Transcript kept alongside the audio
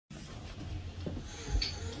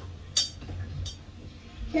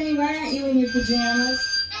Penny, why aren't you in your pajamas?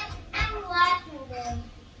 I'm washing them.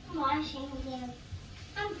 I'm washing them.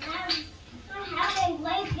 I'm having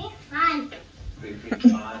great big fun. Great big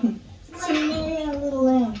fun. See, maybe a little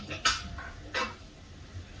lamb.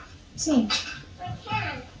 See, I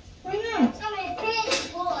can't. why not? I'm a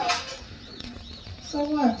big boy. So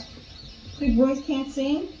what? Big boys can't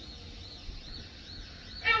sing?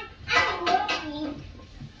 I'm working.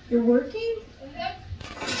 You're working?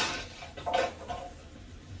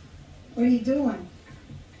 What are you doing?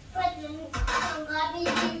 Putting some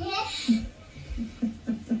garbage in here.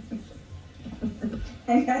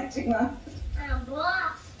 I got you up. And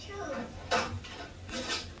blocks too.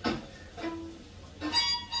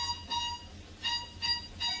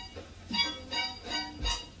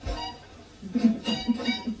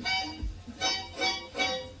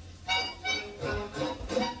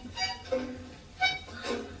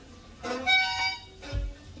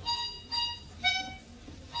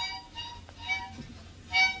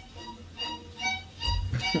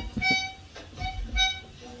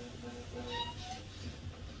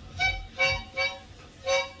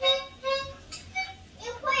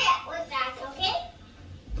 You play it with that, okay?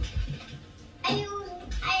 Are you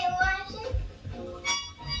watching?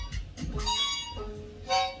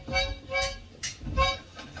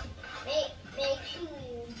 Make sure you.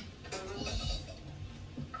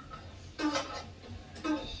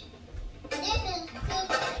 This is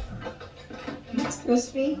cookie. It's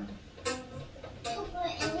crispy. You put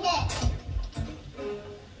it in here.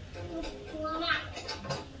 Warm up.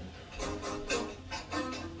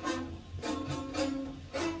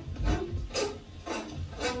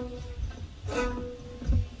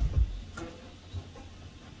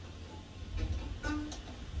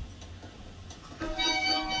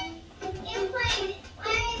 You play it.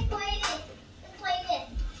 Why don't you play this? You play this.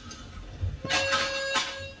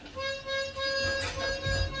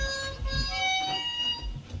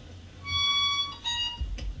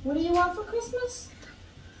 What do you want for Christmas?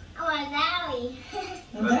 I want Valley.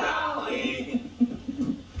 A bell. Valley.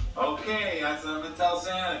 Okay, that's what I'm gonna tell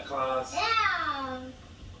Santa Claus. Yeah.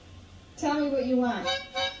 Tell me what you want.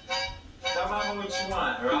 Tell Mama what you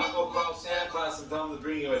want, or I'll go call Santa Claus and tell him to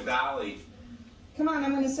bring you a dolly. Come on,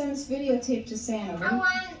 I'm going to send this videotape to Santa. I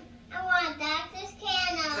want Dr.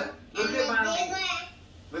 Scanner. Look And at the Mommy. bigger.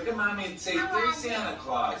 Look at Mommy and say, I "Dear want Santa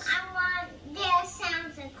Claus, I want their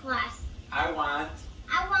Santa Claus. I want."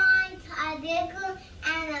 I want a digger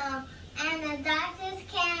and a Dr.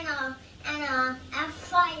 Scanner and a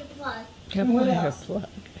fire plug. What else? Plug.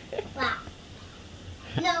 Wow.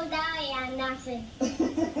 No dolly and nothing. You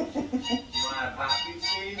want a poppy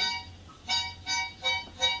seed?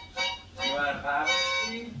 You want a poppy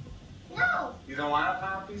seed? No. You don't want a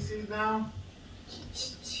poppy seed now?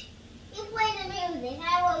 You play the music.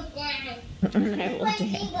 I will dance. I You will play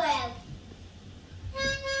dance. cigarettes.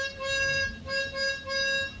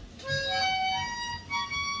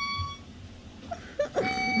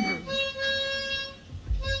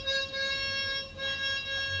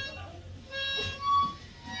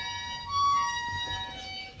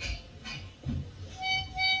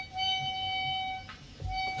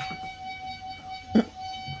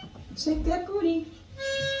 Shake that booty.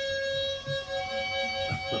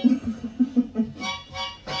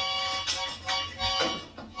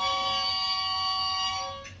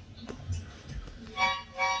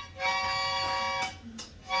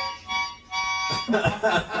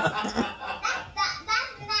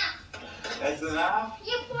 That's enough. That's enough? Yeah.